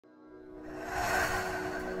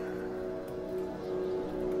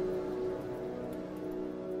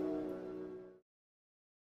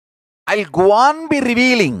I'll go on be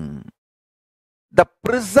revealing the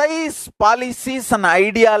precise policies and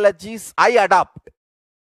ideologies I adopt.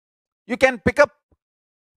 You can pick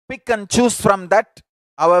and choose from that,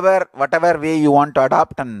 however, whatever way you want to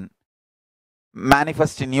adopt and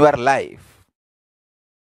manifest in your life.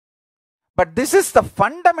 But this is the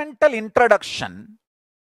fundamental introduction.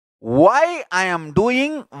 Why I am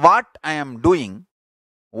doing what I am doing,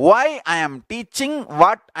 why I am teaching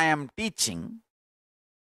what I am teaching,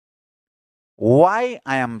 why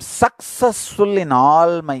I am successful in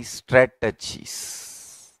all my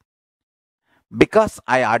strategies. Because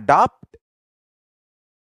I adopt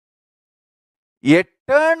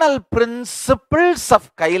eternal principles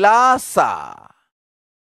of Kailasa.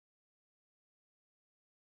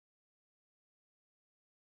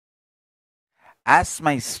 As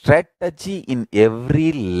my strategy in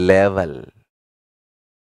every level.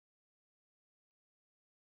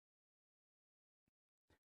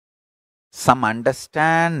 Some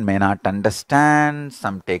understand, may not understand,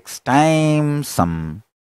 some takes time, some...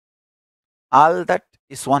 all that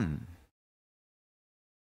is one.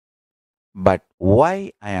 But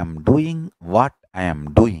why I am doing what I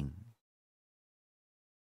am doing?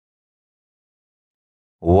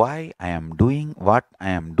 Why I am doing what I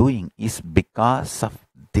am doing is because of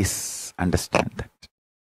this. Understand that.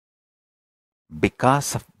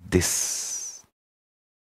 Because of this.